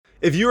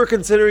If you are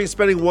considering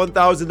spending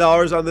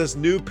 $1,000 on this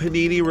new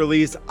Panini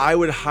release, I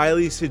would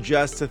highly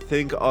suggest to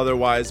think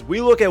otherwise. We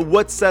look at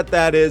what set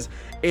that is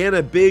and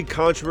a big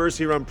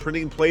controversy around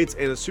printing plates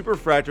and a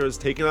superfractor is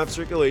taken off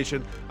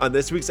circulation on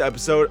this week's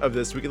episode of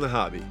This Week in the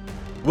Hobby.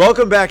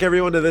 Welcome back,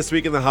 everyone, to This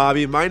Week in the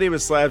Hobby. My name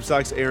is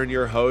Slabstox Aaron,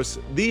 your host,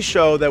 the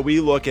show that we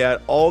look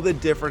at all the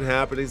different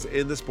happenings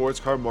in the sports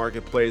card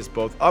marketplace,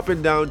 both up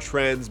and down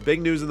trends, big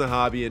news in the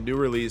hobby, and new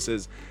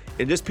releases,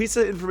 and just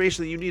pieces of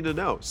information that you need to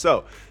know.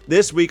 So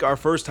this week, our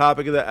first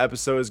topic of the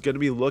episode is going to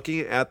be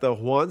looking at the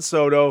Juan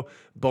Soto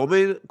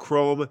Bowman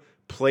Chrome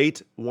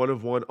Plate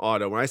 1/1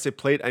 Auto. When I say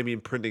plate, I mean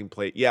printing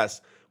plate.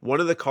 Yes, one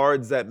of the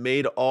cards that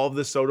made all of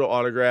the Soto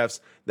autographs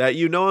that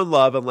you know and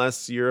love,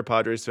 unless you're a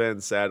Padres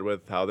fan sad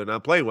with how they're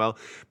not playing well.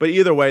 But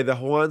either way, the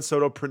Juan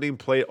Soto printing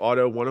plate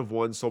auto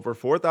 1/1 sold for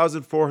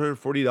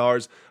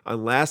 $4,440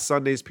 on last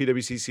Sunday's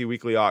PWCC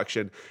weekly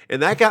auction.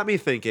 And that got me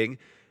thinking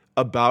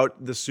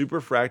about the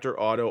superfractor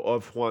auto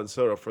of Juan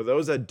Soto. For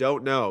those that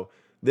don't know,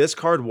 this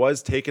card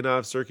was taken out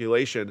of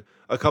circulation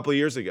a couple of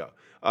years ago.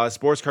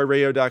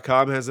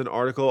 SportsCardRadio.com has an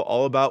article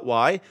all about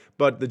why,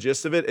 but the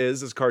gist of it is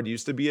this card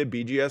used to be a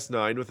BGS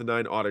 9 with a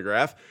 9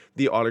 autograph.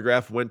 The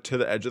autograph went to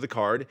the edge of the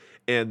card,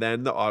 and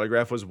then the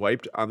autograph was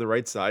wiped on the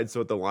right side so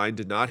that the line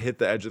did not hit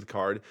the edge of the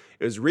card.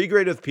 It was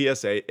regraded with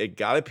PSA. It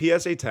got a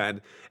PSA 10,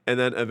 and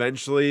then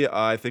eventually,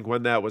 I think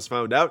when that was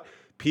found out,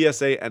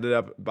 PSA ended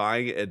up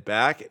buying it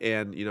back,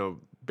 and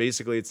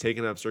basically it's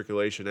taken out of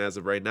circulation as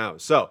of right now.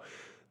 So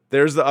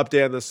there's the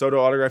update on the Soto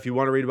autograph. You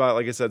want to read about it,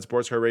 like I said,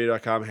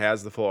 SportsCardRadio.com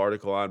has the full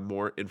article on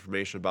more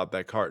information about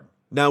that card.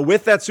 Now,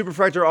 with that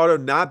superfractor auto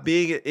not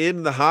being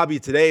in the hobby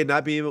today,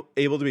 not being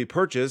able to be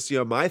purchased,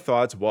 my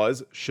thoughts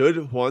was,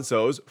 should Juan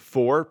Soto's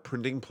 4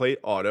 printing plate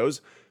autos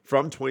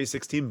from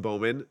 2016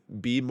 Bowman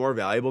be more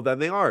valuable than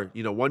they are?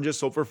 One just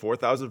sold for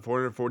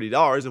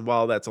 $4,440, and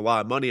while that's a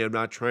lot of money, I'm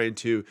not trying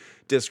to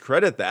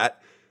discredit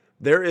that.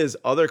 There is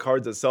other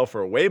cards that sell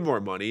for way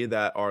more money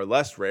that are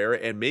less rare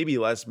and maybe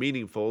less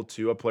meaningful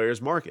to a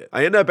player's market.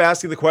 I ended up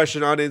asking the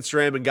question on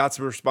Instagram and got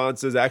some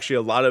responses. Actually,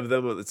 a lot of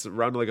them. It's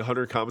around like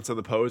 100 comments on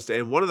the post.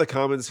 And one of the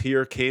comments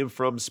here came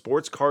from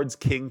Sports Cards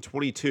King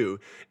 22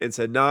 and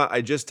said, nah,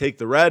 I just take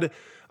the red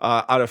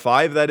out of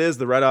 5. That is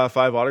the red out of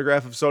 5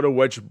 autograph of Soto,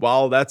 which,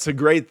 while that's a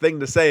great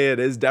thing to say, it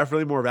is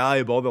definitely more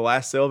valuable. The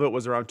last sale of it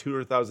was around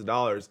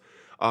 $200,000.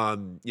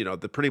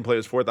 The printing plate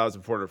was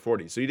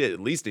 $4,440. So you did at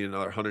least need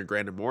another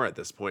 $100,000 or more at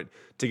this point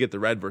to get the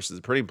red versus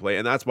the printing plate.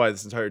 And that's why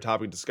this entire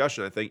topic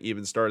discussion, I think,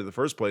 even started in the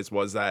first place,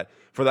 was that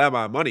for that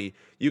amount of money,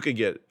 you could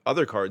get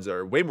other cards that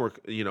are way more,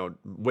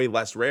 way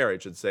less rare, I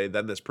should say,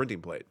 than this printing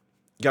plate.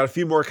 Got a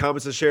few more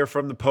comments to share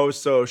from the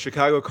post. So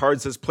Chicago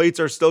Cards says, plates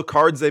are still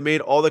cards. They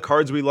made all the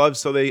cards we love,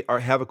 so they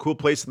have a cool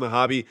place in the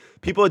hobby.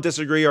 People that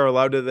disagree are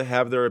allowed to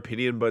have their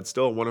opinion, but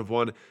still a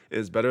 1/1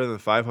 is better than the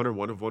 500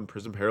 1/1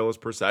 Prism Parallels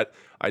per set.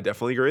 I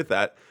definitely agree with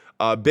that.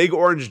 Big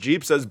Orange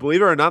Jeep says,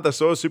 believe it or not, the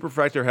Soto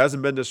Superfractor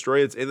hasn't been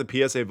destroyed. It's in the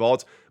PSA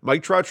vault.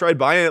 Mike Trout tried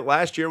buying it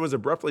last year and was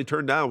abruptly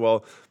turned down.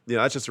 Well,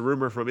 that's just a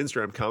rumor from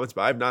Instagram comments,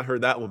 but I've not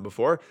heard that one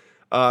before.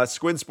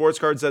 Squint Sports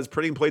Card says,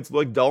 printing plates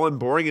look dull and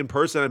boring in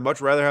person. I'd much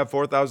rather have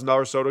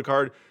 $4,000 Soto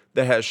card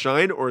that has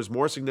shine or is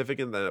more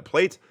significant than a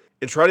plate.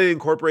 And Try to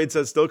Incorporate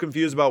says, still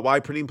confused about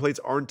why printing plates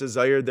aren't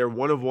desired. They're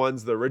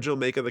 1/1s. The original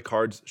make of the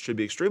cards should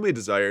be extremely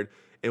desired.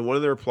 And one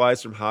of the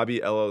replies from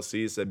Hobby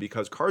LLC said,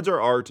 because cards are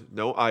art,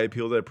 no eye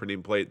appeal to a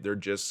printing plate. They're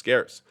just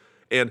scarce.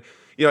 And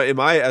in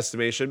my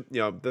estimation,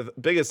 the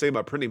biggest thing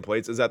about printing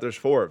plates is that there's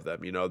 4 of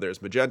them.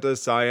 There's magenta,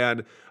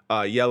 cyan,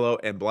 yellow,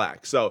 and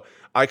black. So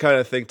I kind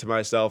of think to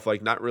myself,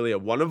 like, not really a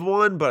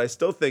 1/1, but I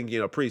still think,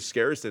 pretty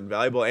scarce and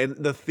valuable. And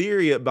the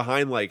theory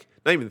behind, not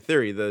even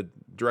theory, the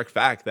direct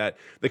fact that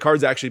the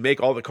cards actually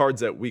make all the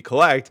cards that we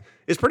collect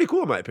is pretty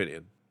cool in my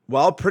opinion.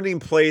 While printing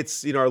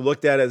plates, are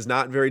looked at as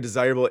not very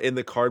desirable in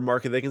the card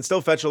market, they can still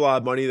fetch a lot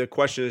of money. The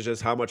question is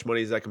just how much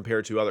money does that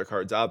compare to other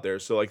cards out there?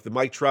 So like the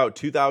Mike Trout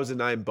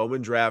 2009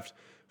 Bowman Draft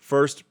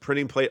first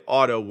printing plate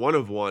auto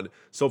 1/1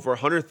 sold for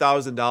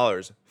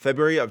 $100,000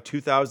 February of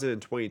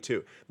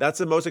 2022. That's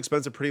the most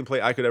expensive printing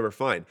plate I could ever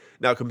find.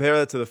 Now compare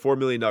that to the $4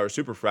 million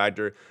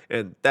superfractor,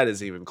 and that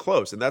isn't even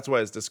close. And that's why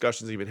this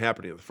discussion is even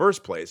happening in the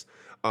first place.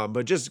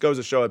 But just goes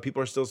to show that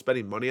people are still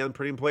spending money on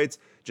printing plates,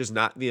 just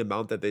not the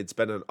amount that they'd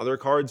spend on other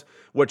cards,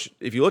 which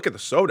if you look at the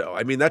Soto,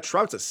 I mean, that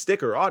Trout's a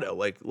sticker auto.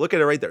 Like, look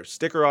at it right there.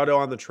 Sticker auto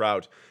on the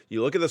Trout.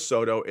 You look at the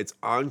Soto, it's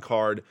on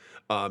card.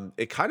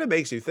 It kind of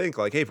makes you think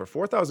like, hey, for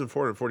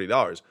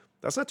 $4,440,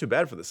 that's not too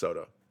bad for the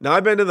Soto. Now,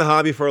 I've been in the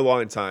hobby for a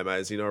long time.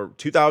 As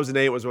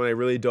 2008 was when I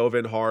really dove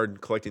in hard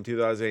collecting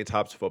 2008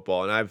 Topps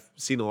football, and I've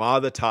seen a lot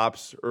of the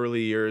Topps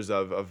early years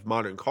of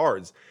modern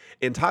cards.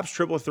 And Topps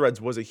Triple Threads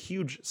was a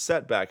huge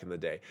set back in the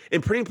day.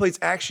 And printing plates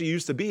actually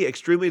used to be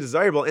extremely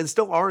desirable and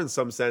still are in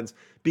some sense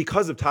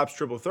because of Topps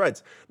Triple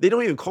Threads. They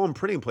don't even call them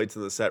printing plates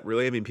in the set,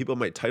 really. I mean, people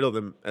might title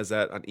them as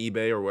that on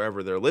eBay or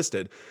wherever they're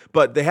listed,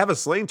 but they have a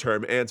slang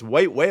term, and it's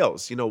white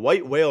whales.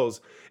 White whales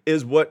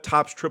is what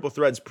Topps Triple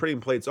Threads printing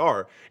plates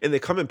are, and they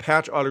come in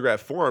patch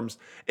autograph forms,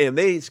 and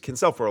they can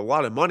sell for a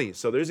lot of money.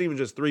 So there's even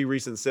just 3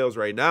 recent sales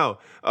right now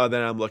that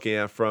I'm looking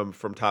at from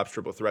Topps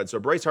Triple Thread. So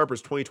Bryce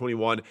Harper's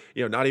 2021,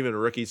 not even a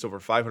rookie, so for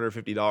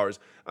 $550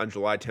 on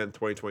July 10th,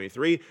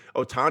 2023.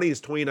 Ohtani is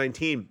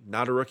 2019,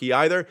 not a rookie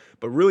either,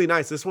 but really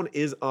nice. This one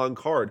is on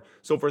card.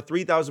 So for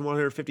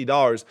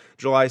 $3,150,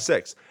 July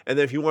 6th. And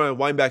then if you want to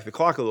wind back the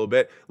clock a little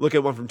bit, look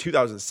at one from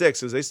 2006,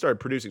 because they started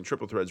producing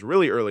triple threads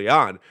really early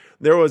on.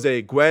 There was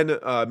a Gwen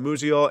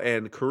Musial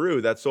and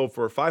Carew that sold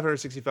for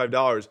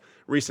 $565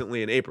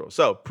 recently in April.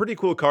 So pretty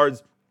cool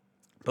cards.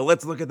 But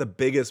let's look at the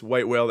biggest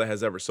white whale that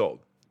has ever sold.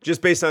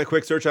 Just based on a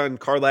quick search on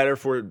Card Ladder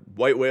for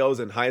white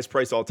whales and highest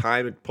price all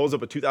time, it pulls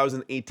up a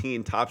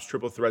 2018 Topps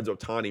Triple Threads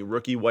Ohtani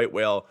rookie white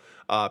whale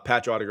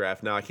patch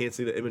autograph. Now, I can't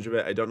see the image of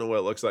it. I don't know what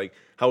it looks like.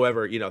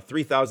 However,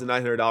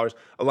 $3,900,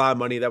 a lot of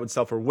money. That would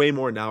sell for way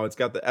more now. It's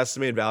got the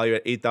estimated value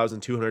at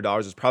 $8,200.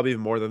 It's probably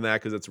even more than that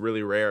because it's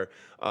really rare.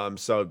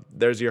 So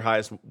there's your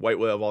highest white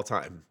whale of all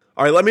time.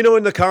 All right, let me know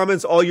in the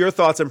comments all your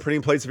thoughts on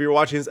printing plates. If you're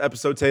watching this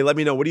episode today, let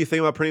me know. What do you think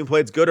about printing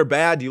plates? Good or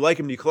bad? Do you like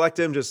them? Do you collect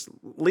them? Just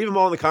leave them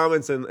all in the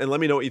comments and let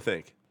me know what you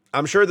think.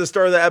 I'm sure at the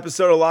start of the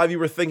episode, a lot of you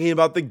were thinking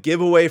about the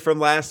giveaway from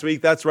last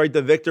week. That's right,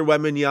 the Victor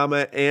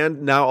Wembanyama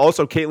and now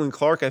also Caitlin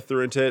Clark I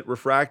threw into it,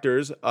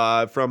 refractors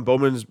from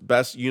Bowman's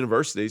Best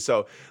University.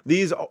 So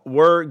these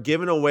were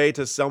given away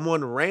to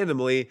someone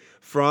randomly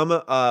from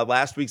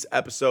last week's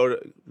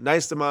episode.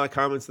 Nice amount of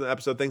comments in the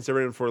episode. Thanks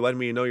everyone for letting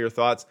me know your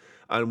thoughts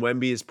on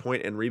Wemby's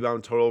point and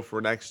rebound total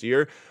for next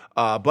year.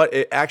 But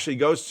it actually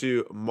goes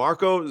to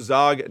Marco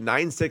Zog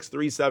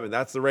 9637.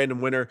 That's the random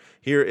winner.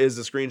 Here is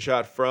the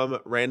screenshot from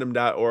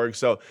random.org.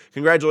 So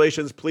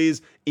congratulations.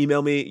 Please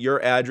email me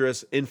your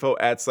address,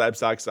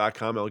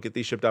 info@slabstocks.com. I'll get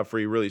these shipped out for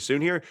you really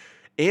soon here.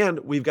 And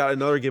we've got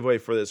another giveaway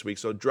for this week.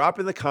 So drop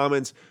in the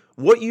comments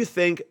what you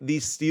think the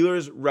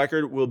Steelers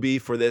record will be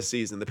for this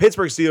season. The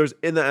Pittsburgh Steelers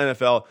in the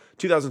NFL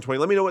 2020.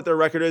 Let me know what their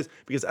record is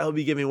because I will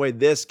be giving away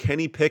this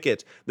Kenny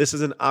Pickett. This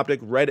is an Optic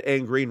red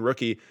and green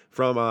rookie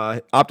from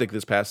Optic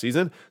this past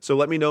season. So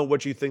let me know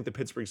what you think the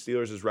Pittsburgh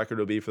Steelers' record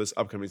will be for this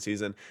upcoming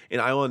season. And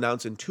I will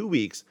announce in 2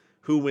 weeks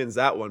who wins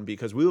that one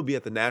because we will be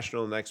at the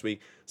National next week,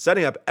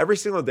 setting up every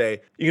single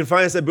day. You can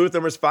find us at booth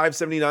numbers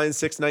 579,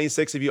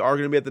 696 if you are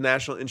going to be at the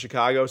National in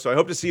Chicago. So I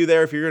hope to see you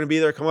there. If you're going to be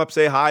there, come up,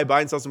 say hi, buy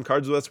and sell some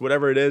cards with us,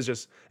 whatever it is.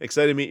 Just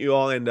excited to meet you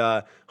all and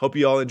hope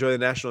you all enjoy the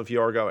National if you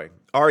are going.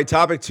 All right,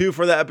 topic 2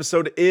 for the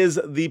episode is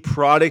the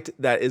product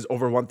that is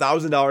over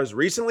 $1,000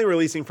 recently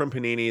releasing from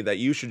Panini that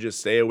you should just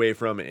stay away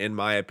from, in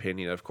my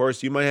opinion. Of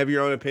course, you might have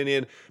your own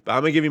opinion, but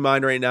I'm going to give you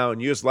mine right now,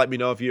 and you just let me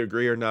know if you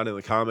agree or not in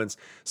the comments.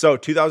 So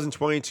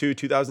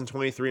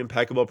 2022-2023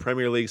 Impeccable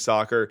Premier League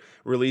Soccer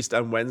released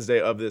on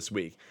Wednesday of this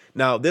week.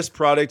 Now, this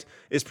product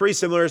is pretty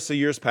similar to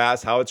years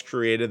past, how it's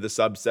created, the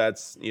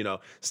subsets,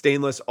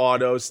 stainless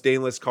autos,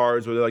 stainless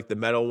cards, whether like the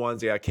metal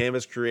ones,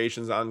 canvas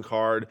creations on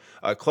card,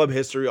 club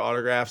history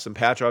autographs, and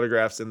patch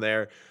autographs in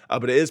there,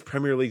 but it is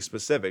Premier League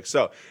specific.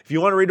 So if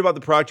you want to read about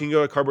the product, you can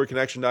go to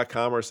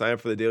cardboardconnection.com or sign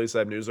up for the Daily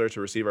Slab newsletter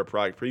to receive our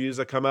product previews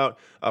that come out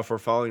for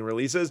following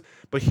releases.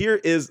 But here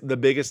is the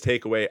biggest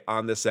takeaway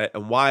on this set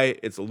and why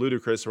it's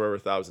ludicrous for over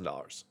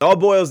 $1,000. It all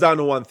boils down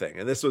to one thing,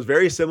 and this was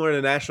very similar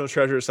to National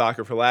Treasure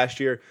Soccer for last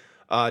year,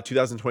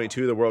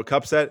 2022, the World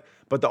Cup set.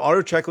 But the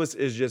auto checklist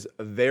is just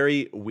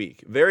very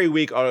weak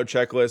auto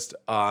checklist.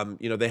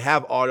 They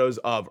have autos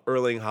of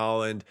Erling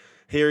Haaland,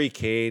 Harry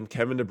Kane,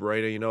 Kevin De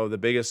Bruyne, the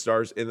biggest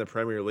stars in the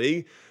Premier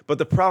League. But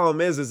the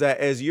problem is that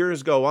as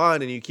years go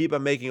on and you keep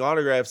on making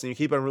autographs and you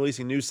keep on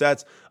releasing new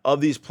sets of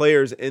these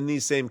players in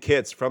these same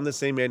kits from the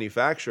same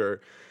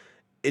manufacturer,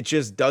 it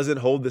just doesn't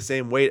hold the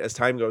same weight as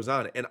time goes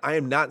on. And I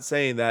am not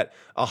saying that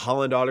a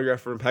Holland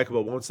autograph for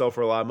Impeccable won't sell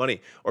for a lot of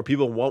money or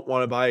people won't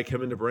want to buy a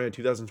Kevin De Bruyne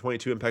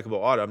 2022 Impeccable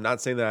auto. I'm not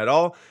saying that at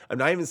all. I'm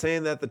not even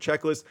saying that the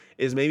checklist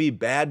is maybe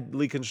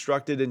badly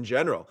constructed in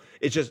general.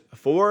 It's just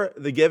for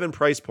the given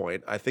price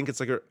point, I think it's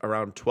like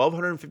around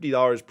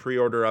 $1,250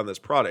 pre-order on this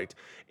product.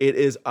 It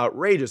is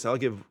outrageous. I'll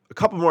give a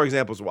couple more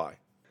examples why.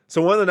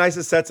 So one of the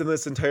nicest sets in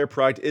this entire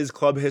product is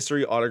club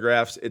history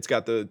autographs. It's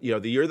got the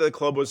year that the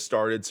club was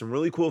started, some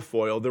really cool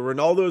foil. The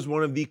Ronaldo is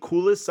one of the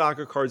coolest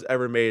soccer cards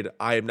ever made.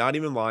 I am not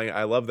even lying.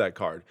 I love that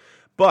card.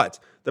 But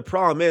the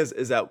problem is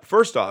that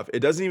first off, it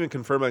doesn't even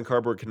confirm on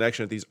Cardboard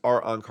Connection that these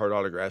are on-card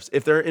autographs.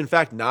 If they're in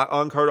fact not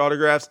on-card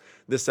autographs,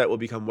 this set will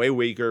become way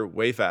weaker,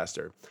 way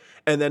faster.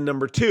 And then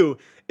number 2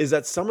 is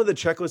that some of the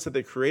checklists that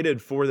they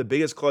created for the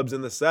biggest clubs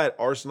in the set,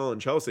 Arsenal and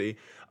Chelsea,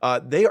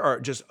 they are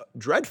just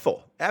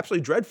dreadful,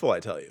 absolutely dreadful, I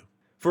tell you.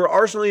 For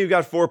Arsenal, you've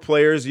got 4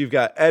 players. You've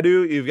got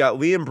Edu, you've got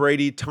Liam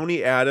Brady,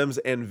 Tony Adams,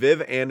 and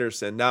Viv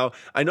Anderson. Now,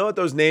 I know that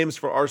those names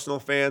for Arsenal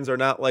fans are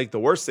not like the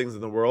worst things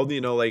in the world.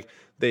 Like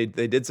they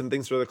did some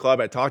things for the club.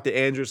 I talked to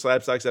Andrew,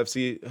 Slabstocks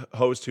FC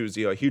host, who's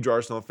a huge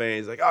Arsenal fan.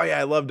 He's like, oh yeah,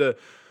 I love to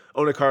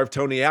own a card of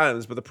Tony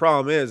Adams. But the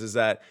problem is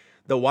that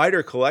the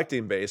wider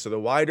collecting base or the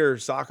wider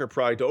soccer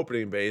product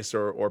opening base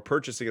or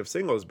purchasing of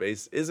singles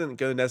base isn't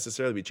going to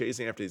necessarily be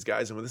chasing after these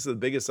guys. And when this is the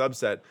biggest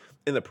subset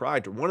in the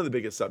product, or one of the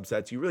biggest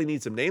subsets, you really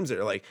need some names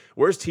there. Like,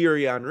 where's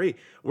Thierry Henry?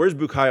 Where's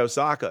Bukayo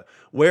Saka?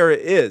 Where it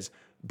is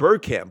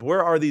Birdcamp?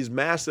 Where are these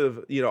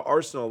massive,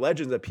 Arsenal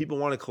legends that people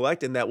want to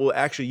collect and that will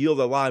actually yield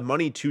a lot of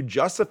money to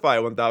justify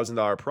a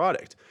 $1,000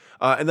 product?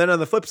 And then on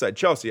the flip side,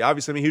 Chelsea.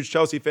 Obviously, I'm a huge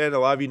Chelsea fan. A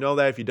lot of you know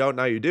that. If you don't,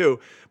 now you do.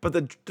 But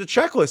the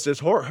checklist is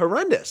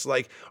horrendous.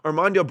 Like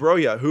Armando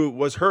Broja, who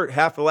was hurt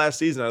half the last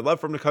season. I'd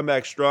love for him to come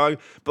back strong.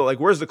 But like,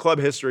 where's the club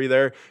history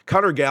there?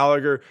 Conor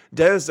Gallagher,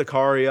 Dennis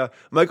Zakaria,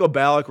 Michael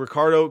Ballack,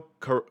 Ricardo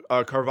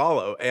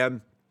Carvalho.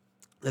 And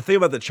the thing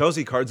about the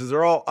Chelsea cards is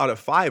they're all out of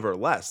 5 or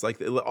less. Like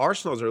the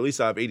Arsenal's are at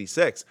least out of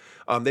 86.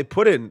 They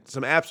put in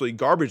some absolutely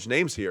garbage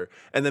names here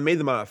and then made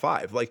them out of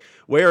 5. Like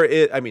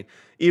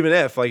even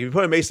if you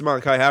put in Mason Mount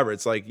and Kai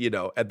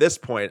Havertz, at this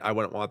point, I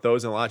wouldn't want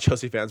those, and a lot of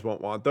Chelsea fans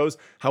won't want those.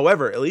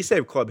 However, at least they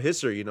have club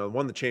history,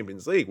 won the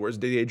Champions League. Where's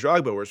Didier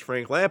Drogba? Where's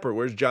Frank Lampard?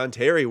 Where's John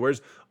Terry?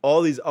 Where's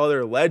all these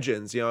other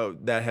legends,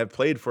 that have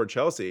played for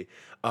Chelsea?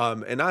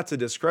 And not to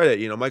discredit,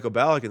 Michael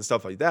Ballack and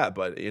stuff like that,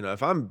 but,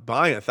 if I'm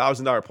buying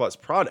 $1,000 plus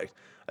product,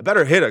 I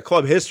better hit a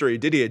club history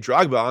Didier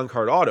Drogba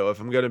on-card auto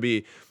if I'm going to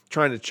be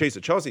trying to chase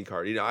a Chelsea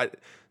card.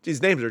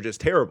 These names are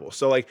just terrible.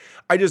 So,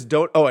 I just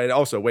don't. Oh, and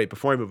also, wait,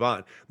 before I move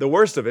on, the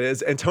worst of it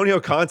is Antonio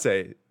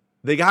Conte.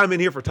 They got him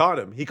in here for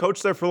Tottenham. He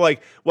coached there for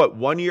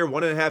 1 year,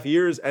 1.5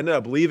 years, ended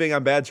up leaving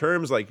on bad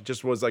terms,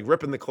 just was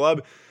ripping the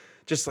club.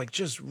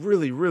 Just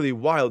really, really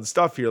wild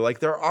stuff here.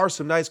 There are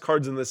some nice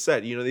cards in this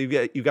set.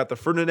 You've got the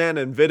Ferdinand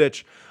and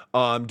Vidic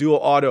dual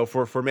auto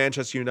for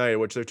Manchester United,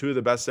 which they're two of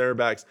the best center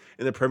backs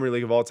in the Premier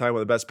League of all time,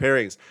 one of the best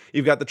pairings.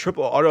 You've got the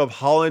triple auto of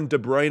Haaland, De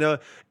Bruyne,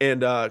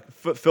 and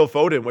Phil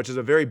Foden, which is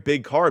a very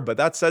big card, but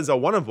that says a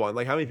one of one.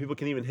 How many people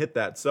can even hit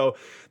that? So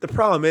the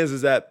problem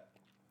is that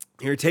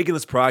you're taking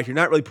this product, you're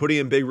not really putting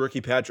in big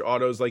rookie patch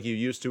autos like you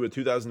used to with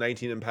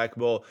 2019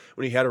 Impeccable,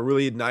 when you had a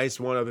really nice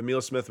one of Emile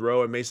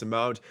Smith-Rowe and Mason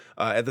Mount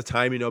at the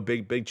time,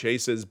 big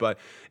chases. But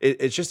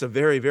it's just a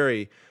very,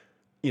 very,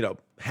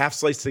 half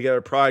sliced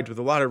together product with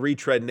a lot of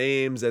retread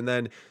names, and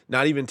then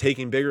not even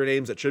taking bigger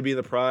names that should be in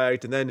the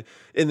product. And then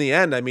in the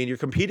end, you're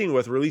competing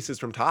with releases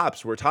from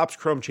Topps, where Topps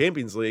Chrome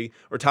Champions League,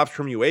 or Topps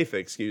Chrome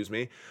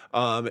UEFA,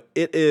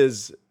 it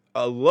is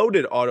a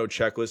loaded auto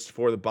checklist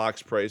for the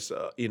box price,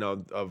 of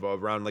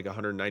around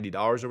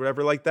 $190 or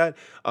whatever like that.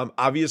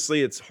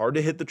 Obviously, it's hard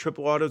to hit the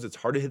triple autos. It's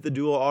hard to hit the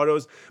dual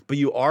autos, but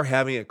you are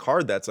having a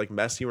card that's like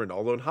Messi,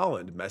 Ronaldo, and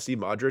Haaland, Messi,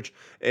 Modric,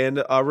 and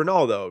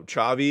Ronaldo,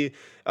 Xavi,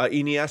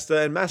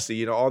 Iniesta, and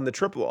Messi, all in the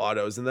triple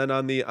autos. And then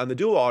on the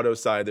dual auto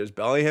side, there's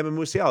Bellingham and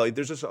Musiala.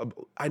 There's just,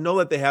 I know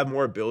that they have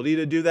more ability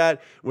to do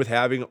that with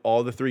having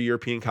all the 3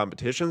 European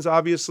competitions,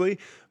 obviously,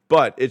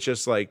 but it's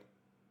just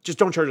just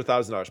don't charge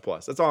 $1,000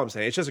 plus. That's all I'm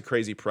saying. It's just a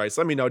crazy price.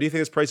 Let me know. Do you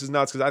think this price is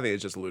nuts? Because I think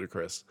it's just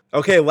ludicrous.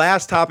 Okay,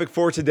 last topic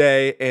for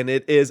today, and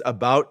it is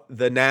about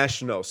the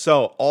National.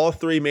 So all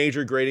 3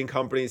 major grading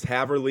companies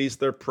have released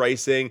their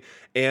pricing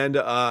and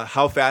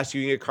how fast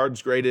you can get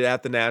cards graded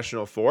at the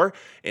National for.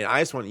 And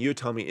I just want you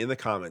to tell me in the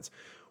comments,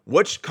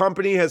 which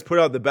company has put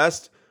out the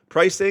best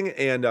pricing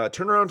and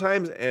turnaround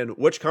times, and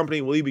which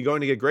company will you be going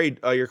to get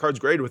your cards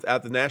graded with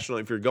at the National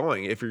if you're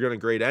going to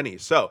grade any.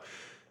 So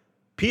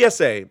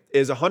PSA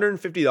is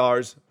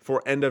 $150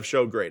 for end of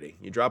show grading.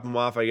 You drop them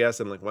off, I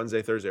guess, on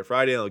Wednesday, Thursday, or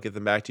Friday, and they'll get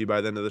them back to you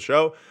by the end of the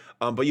show.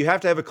 But you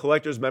have to have a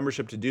collector's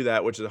membership to do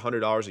that, which is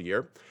 $100 a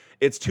year.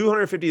 It's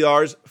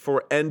 $250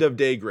 for end of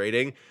day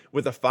grading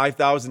with a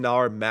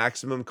 $5,000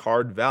 maximum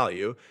card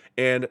value.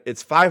 And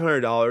it's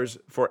 $500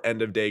 for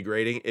end of day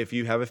grading if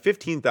you have a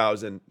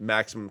 $15,000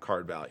 maximum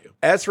card value.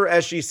 As for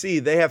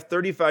SGC, they have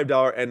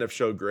 $35 end of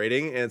show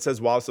grading, and it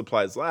says while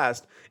supplies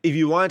last. If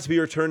you want it to be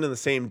returned in the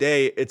same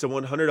day, it's a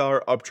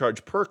 $100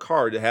 upcharge per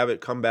card to have it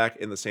come back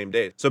in the same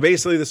day. So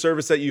basically, the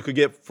service that you could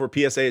get for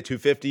PSA at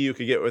 $250, you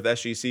could get with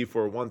SGC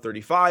for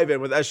 $135.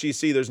 And with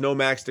SGC, there's no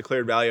max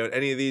declared value on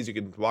any of these. You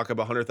can walk up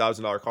a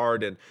 $100,000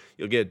 card and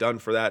you'll get it done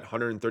for that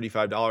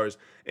 $135,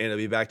 and it'll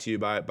be back to you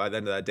by the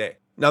end of that day.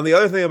 Now, the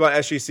other thing about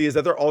SGC is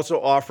that they're also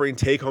offering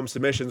take-home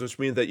submissions, which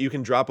means that you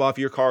can drop off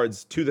your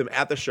cards to them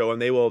at the show,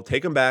 and they will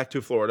take them back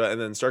to Florida and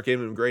then start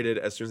getting them graded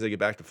as soon as they get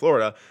back to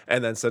Florida,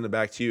 and then send them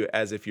back to you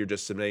as if you're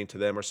just submitting to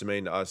them or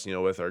submitting to us,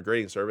 with our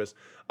grading service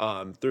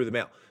through the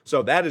mail.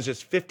 So that is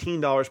just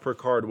 $15 per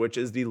card, which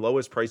is the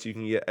lowest price you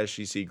can get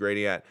SGC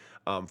grading at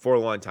for a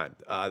long time.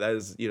 That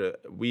is,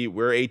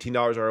 we're $18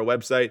 on our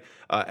website.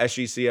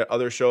 SGC at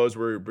other shows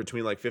were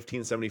between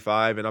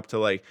 $15.75 and up to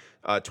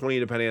 $20,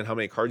 depending on how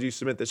many cards you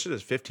submit. This shit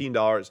is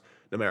 $15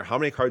 no matter how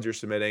many cards you're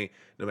submitting,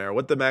 no matter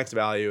what the max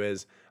value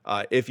is,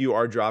 if you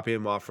are dropping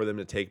them off for them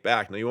to take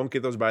back. Now, you won't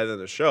get those by the end of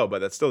the show, but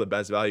that's still the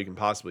best value you can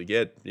possibly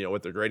get,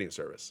 with their grading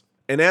service.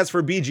 And as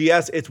for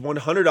BGS, it's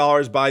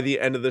 $100 by the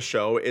end of the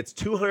show. It's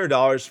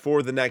 $200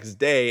 for the next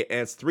day,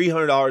 and it's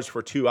 $300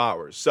 for 2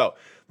 hours. So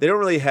they don't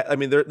really have,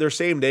 their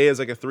same day is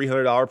a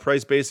 $300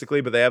 price basically,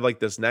 but they have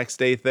this next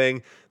day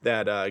thing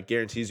that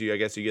guarantees you, I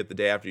guess, you get the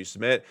day after you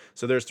submit.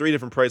 So there's 3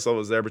 different price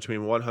levels there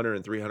between 100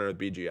 and 300 with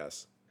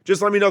BGS.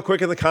 Just let me know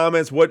quick in the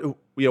comments, what do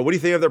you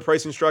think of their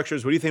pricing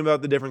structures? What do you think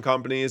about the different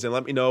companies? And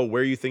let me know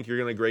where you think you're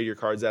going to grade your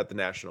cards at the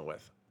National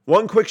with.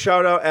 One quick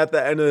shout out at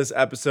the end of this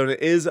episode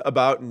is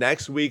about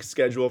next week's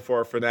schedule for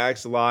our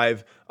Fanatics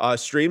Live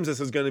streams. This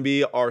is going to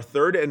be our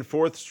third and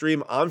fourth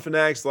stream on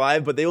Fanatics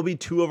Live, but they will be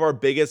two of our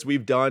biggest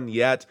we've done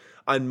yet.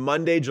 On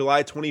Monday,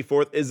 July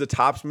 24th is the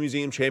Topps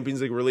Museum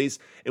Champions League release,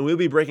 and we'll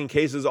be breaking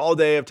cases all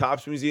day of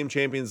Topps Museum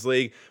Champions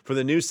League for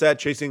the new set,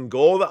 chasing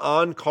gold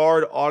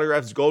on-card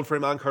autographs, gold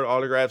frame on-card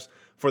autographs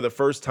for the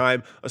first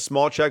time. A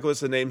small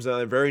checklist of names,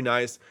 very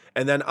nice.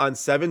 And then on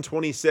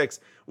 7/26,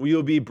 we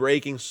will be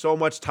breaking so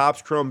much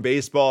Topps Chrome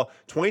Baseball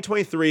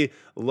 2023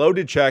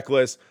 loaded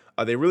checklist.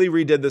 They really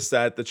redid the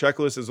set. The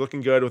checklist is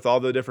looking good with all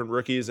the different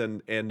rookies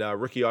and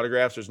rookie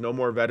autographs. There's no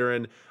more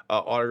veteran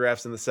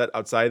autographs in the set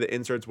outside the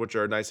inserts, which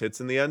are nice hits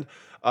in the end.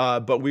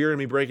 But we are going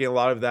to be breaking a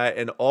lot of that,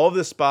 and all of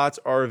the spots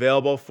are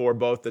available for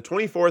both the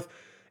 24th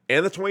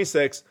and the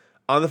 26th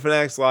on the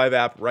Fanatics Live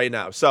app right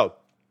now. So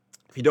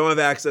if you don't have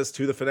access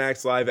to the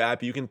Fanatics Live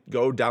app, you can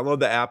go download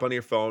the app on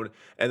your phone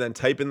and then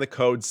type in the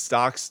code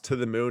STOX to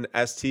the moon,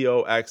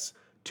 STOX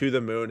to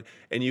the moon,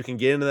 and you can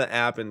get into the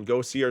app and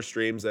go see our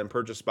streams and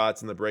purchase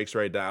spots in the breaks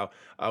right now.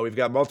 We've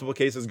got multiple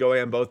cases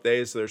going on both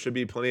days, so there should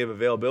be plenty of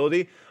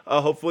availability,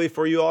 hopefully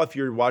for you all if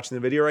you're watching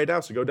the video right now.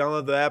 So go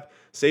download the app,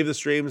 save the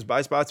streams,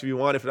 buy spots if you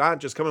want. If not,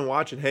 just come and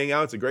watch and hang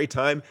out. It's a great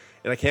time,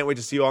 and I can't wait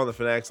to see you all on the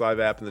Fanatics Live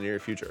app in the near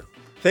future.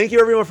 Thank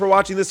you everyone for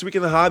watching This Week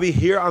in the Hobby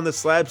here on the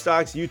Slab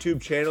Stocks YouTube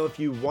channel. If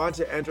you want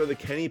to enter the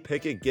Kenny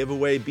Pickett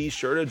giveaway, be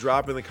sure to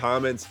drop in the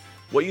comments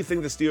what you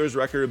think the Steelers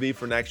record will be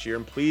for next year,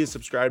 and please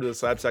subscribe to the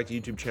Slab Stocks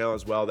YouTube channel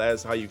as well. That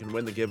is how you can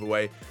win the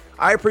giveaway.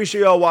 I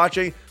appreciate you all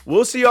watching.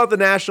 We'll see you all at the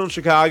National in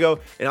Chicago,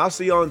 and I'll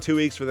see you all in 2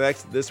 weeks for the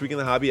next This Week in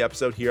the Hobby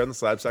episode here on the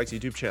Slab Stocks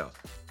YouTube channel.